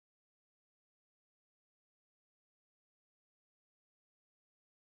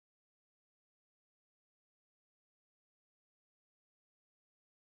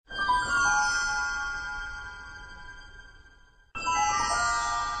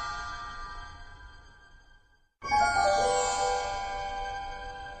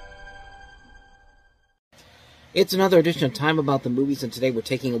It's another edition of Time About the Movies, and today we're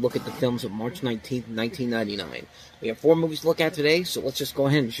taking a look at the films of March 19th, 1999. We have 4 movies to look at today, so let's just go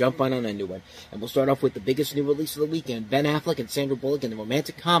ahead and jump on into it. And we'll start off with the biggest new release of the weekend, Ben Affleck and Sandra Bullock in the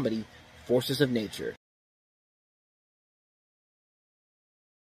romantic comedy, Forces of Nature.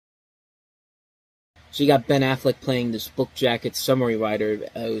 So you got Ben Affleck playing this book jacket summary writer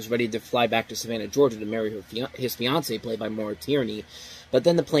who's ready to fly back to Savannah, Georgia to marry his fiancée, played by Maura Tierney. But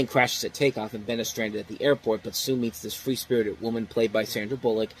then the plane crashes at takeoff and Ben is stranded at the airport, but soon meets this free-spirited woman played by Sandra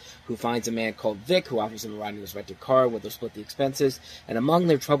Bullock, who finds a man called Vic, who offers him a ride in his rented car where they'll split the expenses. And among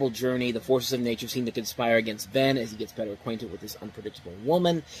their troubled journey, the forces of nature seem to conspire against Ben as he gets better acquainted with this unpredictable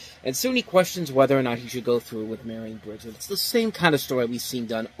woman. And soon he questions whether or not he should go through with marrying Bridget. It's the same kind of story we've seen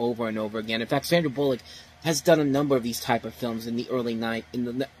done over and over again. In fact, Sandra Bullock has done a number of these type of films in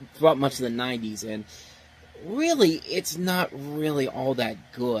the throughout much of the 90s, and really, it's not really all that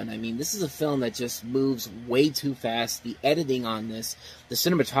good. I mean, this is a film that just moves way too fast. The editing on this, the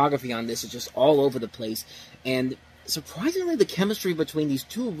cinematography on this is just all over the place, and surprisingly, the chemistry between these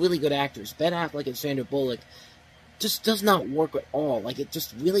two really good actors, Ben Affleck and Sandra Bullock, just does not work at all. Like, it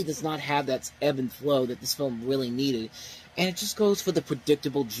just really does not have that ebb and flow that this film really needed. And it just goes for the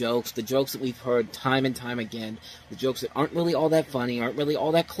predictable jokes, the jokes that we've heard time and time again, the jokes that aren't really all that funny, aren't really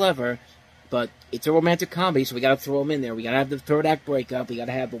all that clever, but it's a romantic comedy, so we gotta throw them in there. We gotta have the third act breakup, we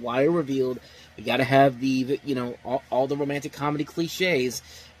gotta have the wire revealed, we gotta have the, all the romantic comedy cliches,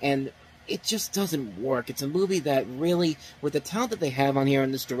 and it just doesn't work. It's a movie that really, with the talent that they have on here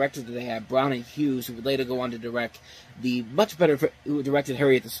and this director that they have, Brown and Hughes, who would later go on to direct the much better, who directed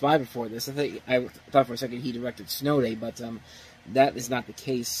Harriet the Spy before this. I thought for a second he directed Snow Day, but that is not the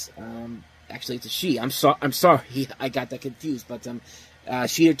case. Actually, it's a she. I'm sorry, I got that confused, but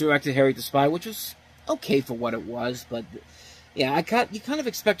she directed Harriet the Spy, which was okay for what it was, but yeah, you kind of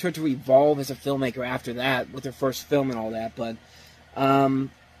expect her to evolve as a filmmaker after that, with her first film and all that, but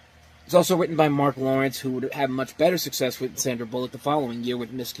it's also written by Mark Lawrence, who would have much better success with Sandra Bullock the following year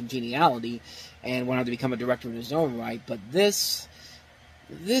with Miss Congeniality, and went on to become a director in his own right, but this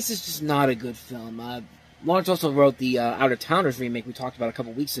is just not a good film. Lawrence also wrote the Out of Towners remake we talked about a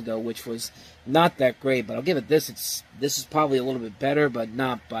couple weeks ago, which was not that great, but I'll give it this. This is probably a little bit better, but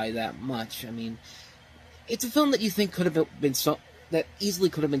not by that much. I mean, it's a film that you think could have been that easily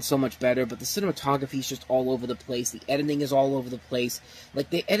could have been so much better, but the cinematography is just all over the place. The editing is all over the place. Like,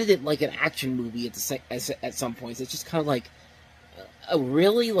 they edited like an action movie at some points. It's just kind of like,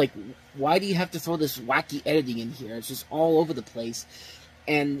 really? Like, why do you have to throw this wacky editing in here? It's just all over the place.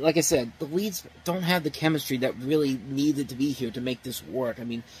 And like I said, the leads don't have the chemistry that really needed to be here to make this work. I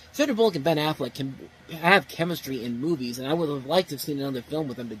mean, Sandra Bullock and Ben Affleck can have chemistry in movies, and I would have liked to have seen another film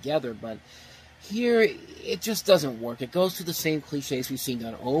with them together, but here, it just doesn't work. It goes through the same cliches we've seen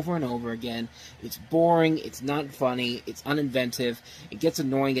done over and over again. It's boring, it's not funny, it's uninventive, it gets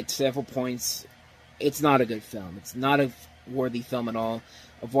annoying at several points. It's not a good film. It's not a worthy film at all.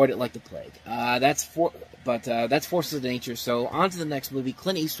 Avoid it like the plague. That's Forces of Nature. So, on to the next movie,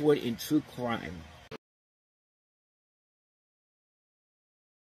 Clint Eastwood in True Crime.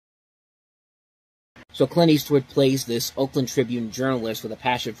 So Clint Eastwood plays this Oakland Tribune journalist with a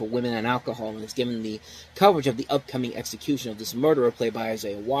passion for women and alcohol, and is given the coverage of the upcoming execution of this murderer played by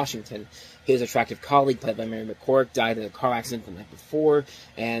Isaiah Washington. His attractive colleague, played by Mary McCormick, died in a car accident the night before,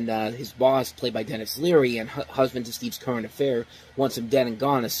 and his boss, played by Dennis Leary, and husband to Steve's current affair, wants him dead and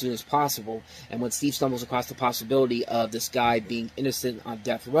gone as soon as possible. And when Steve stumbles across the possibility of this guy being innocent on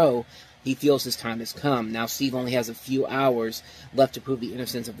death row, he feels his time has come. Now Steve only has a few hours left to prove the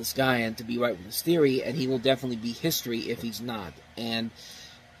innocence of this guy and to be right with his theory, and he will definitely be history if he's not. And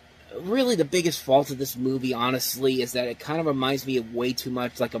really the biggest fault of this movie, honestly, is that it kind of reminds me of way too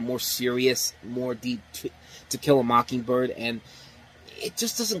much like a more serious, more deep To Kill a Mockingbird, and it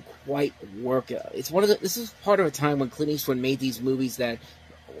just doesn't quite work. This is part of a time when Clint Eastwood made these movies that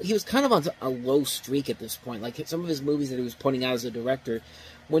he was kind of on a low streak at this point. Like, some of his movies that he was putting out as a director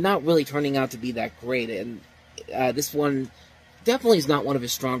were not really turning out to be that great, and this one definitely is not one of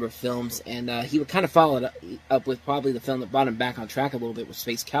his stronger films, and he would kind of follow it up with probably the film that brought him back on track a little bit with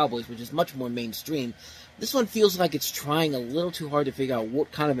Space Cowboys, which is much more mainstream. This one feels like it's trying a little too hard to figure out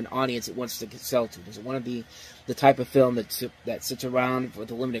what kind of an audience it wants to sell to. Does it want to be the type of film that sits around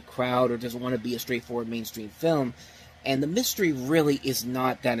with a limited crowd, or does it want to be a straightforward mainstream film? And the mystery really is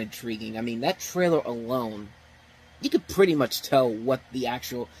not that intriguing. I mean, that trailer alone, you could pretty much tell what's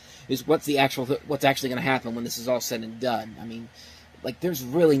actually going to happen when this is all said and done. I mean, like, there's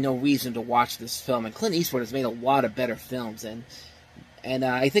really no reason to watch this film. And Clint Eastwood has made a lot of better films, and And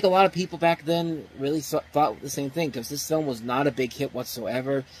I think a lot of people back then really thought the same thing, because this film was not a big hit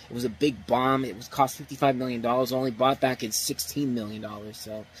whatsoever. It was a big bomb. It was cost $55 million, only bought back in $16 million.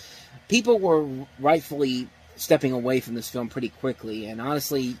 So people were rightfully stepping away from this film pretty quickly. And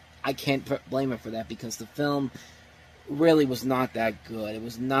honestly, I can't blame him for that, because the film really was not that good.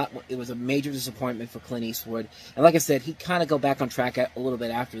 It was a major disappointment for Clint Eastwood. And like I said, he kind of go back on track a little bit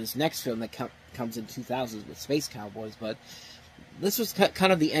after this next film that comes in 2000 with Space Cowboys, but this was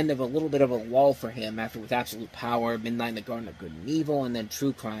kind of the end of a little bit of a lull for him after with Absolute Power, Midnight in the Garden of Good and Evil, and then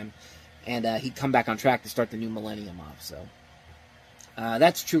True Crime. And he'd come back on track to start the new millennium off. So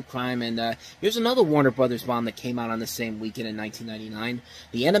that's True Crime. And here's another Warner Brothers bomb that came out on the same weekend in 1999,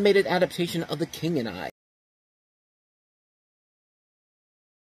 the animated adaptation of The King and I.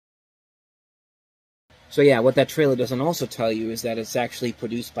 So yeah, what that trailer doesn't also tell you is that it's actually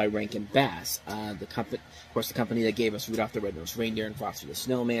produced by Rankin Bass, the company that gave us Rudolph the Red-Nosed Reindeer and Frosty the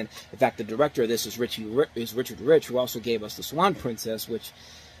Snowman. In fact, the director of this is Richard Rich, who also gave us The Swan Princess, which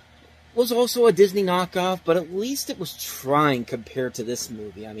was also a Disney knockoff, but at least it was trying compared to this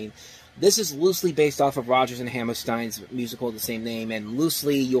movie. I mean, this is loosely based off of Rodgers and Hammerstein's musical of the same name, and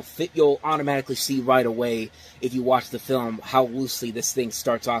loosely you'll automatically see right away if you watch the film how loosely this thing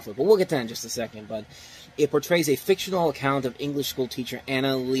starts off with. But we'll get to that in just a second. But it portrays a fictional account of English school teacher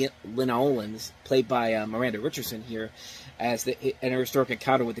Anna Linolen's, played by Miranda Richardson here, as an historic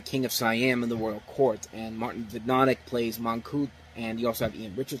encounter with the King of Siam in the royal court. And Martin Vidnovic plays Monku, and you also have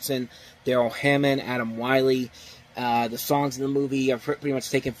Ian Richardson, Daryl Hammond, Adam Wiley. The songs in the movie are pretty much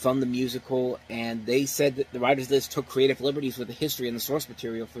taken from the musical, and they said that the writers of this took creative liberties with the history and the source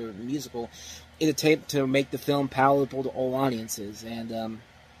material for the musical in an attempt to make the film palatable to all audiences. And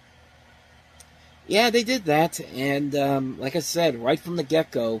yeah, they did that, and like I said, right from the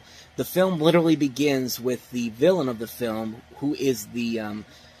get-go, the film literally begins with the villain of the film, who is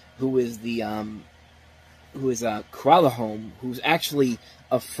Kralahome, who's actually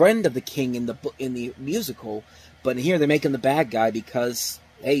a friend of the king in the musical, but here they're making the bad guy because,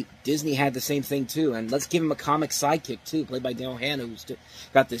 hey, Disney had the same thing too, and let's give him a comic sidekick too, played by Daryl Hannah, who's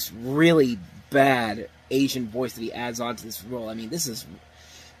got this really bad Asian voice that he adds on to this role. I mean,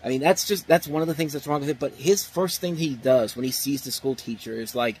 that's one of the things that's wrong with it, but his first thing he does when he sees the school teacher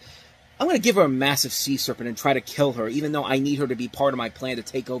is like, I'm going to give her a massive sea serpent and try to kill her, even though I need her to be part of my plan to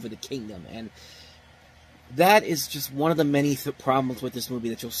take over the kingdom. And that is just one of the many problems with this movie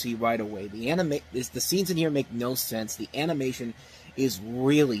that you'll see right away. The scenes in here make no sense. The animation is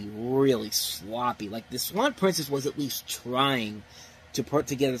really, really sloppy. Like, the Swan Princess was at least trying to put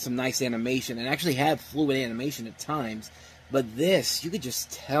together some nice animation and actually have fluid animation at times. But this, you could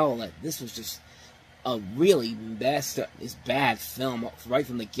just tell that this was just a really bad film right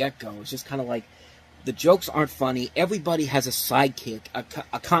from the get-go. It's just kind of like, the jokes aren't funny. Everybody has a sidekick,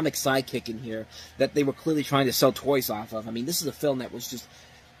 a comic sidekick in here that they were clearly trying to sell toys off of. I mean, this is a film that was just,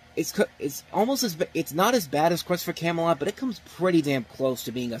 it's not as bad as Quest for Camelot, but it comes pretty damn close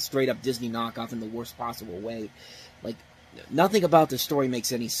to being a straight-up Disney knockoff in the worst possible way. Like, nothing about the story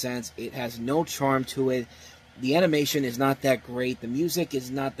makes any sense. It has no charm to it. The animation is not that great. The music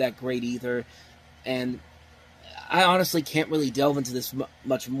is not that great either. And I honestly can't really delve into this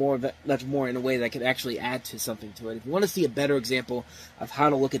much more in a way that could actually add to something to it. If you want to see a better example of how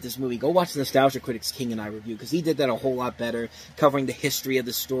to look at this movie, go watch the Nostalgia Critic's King and I review, because he did that a whole lot better, covering the history of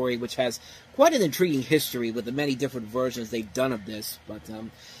the story, which has quite an intriguing history with the many different versions they've done of this.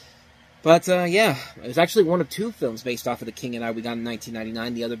 But yeah, it was actually one of two films based off of The King and I we got in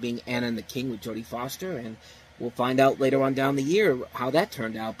 1999, the other being Anna and the King with Jodie Foster, and we'll find out later on down the year how that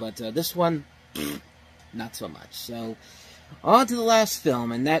turned out. But this one, not so much. So, on to the last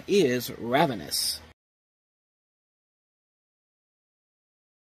film, and that is Ravenous.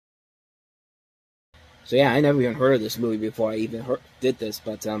 So yeah, I never even heard of this movie before I even did this,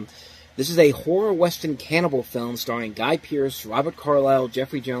 but this is a horror western cannibal film starring Guy Pearce, Robert Carlyle,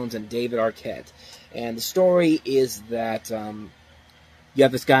 Jeffrey Jones, and David Arquette. And the story is that you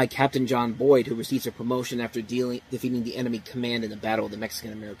have this guy, Captain John Boyd, who receives a promotion after defeating the enemy command in the Battle of the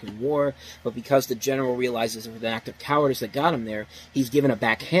Mexican-American War, but because the general realizes it was an act of cowardice that got him there, he's given a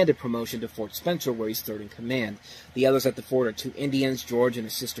backhanded promotion to Fort Spencer, where he's third in command. The others at the fort are two Indians, George and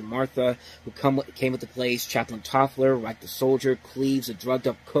his sister Martha, who came with the place, Chaplain Toffler, Reich the soldier, Cleves, a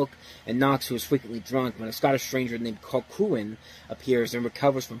drugged-up cook, and Knox, who is frequently drunk, when a Scottish stranger named Colquhoun appears and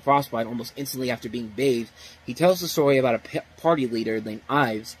recovers from frostbite almost instantly after being bathed. He tells the story about a party leader named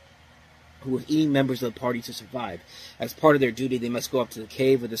Ives, who was eating members of the party to survive. As part of their duty, they must go up to the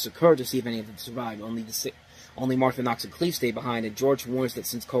cave where this occurred to see if any of them survived. Only Martha Knox and Cleve stay behind, and George warns that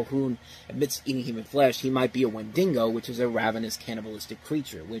since Calhoun admits eating human flesh, he might be a Wendigo, which is a ravenous, cannibalistic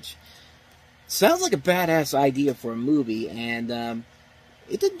creature, which sounds like a badass idea for a movie, and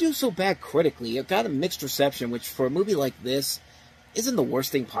it didn't do so bad critically. It got a mixed reception, which for a movie like this isn't the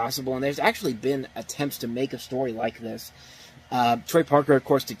worst thing possible, and there's actually been attempts to make a story like this. Trey Parker, of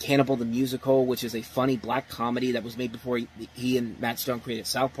course, did Cannibal the Musical, which is a funny black comedy that was made before he and Matt Stone created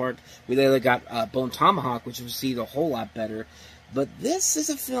South Park. We later got Bone Tomahawk, which was received a whole lot better. But this is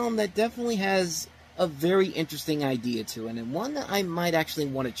a film that definitely has a very interesting idea to it, and one that I might actually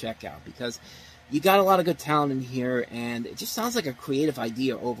want to check out, because you got a lot of good talent in here, and it just sounds like a creative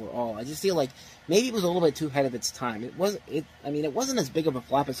idea overall. I just feel like maybe it was a little bit too ahead of its time. It wasn't as big of a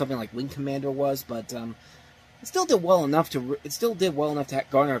flop as something like Wing Commander was, but it still did well enough to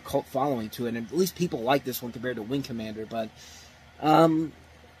garner a cult following to it, and at least people like this one compared to Wing Commander. But I'm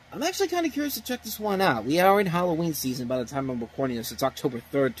actually kind of curious to check this one out. We are in Halloween season by the time I'm recording this. It's October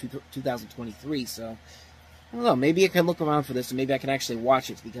 3rd, 2023, so I don't know, maybe I can look around for this, and maybe I can actually watch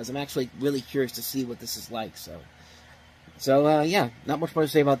it, because I'm actually really curious to see what this is like. So yeah, not much more to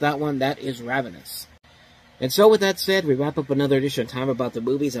say about that one. That is Ravenous. And so with that said, we wrap up another edition of Time About the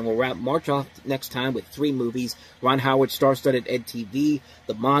Movies, and we'll wrap March off next time with 3 movies: Ron Howard's star-studded Ed TV,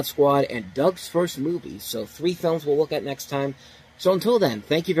 The Mod Squad, and Doug's first movie. So 3 films we'll look at next time. So until then,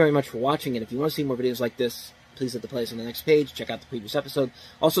 thank you very much for watching, and if you want to see more videos like this, please hit the playlist on the next page. Check out the previous episode.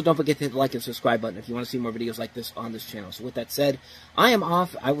 Also, don't forget to hit the like and subscribe button if you want to see more videos like this on this channel. So with that said, I am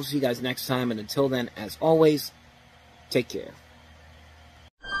off. I will see you guys next time, and until then, as always, take care.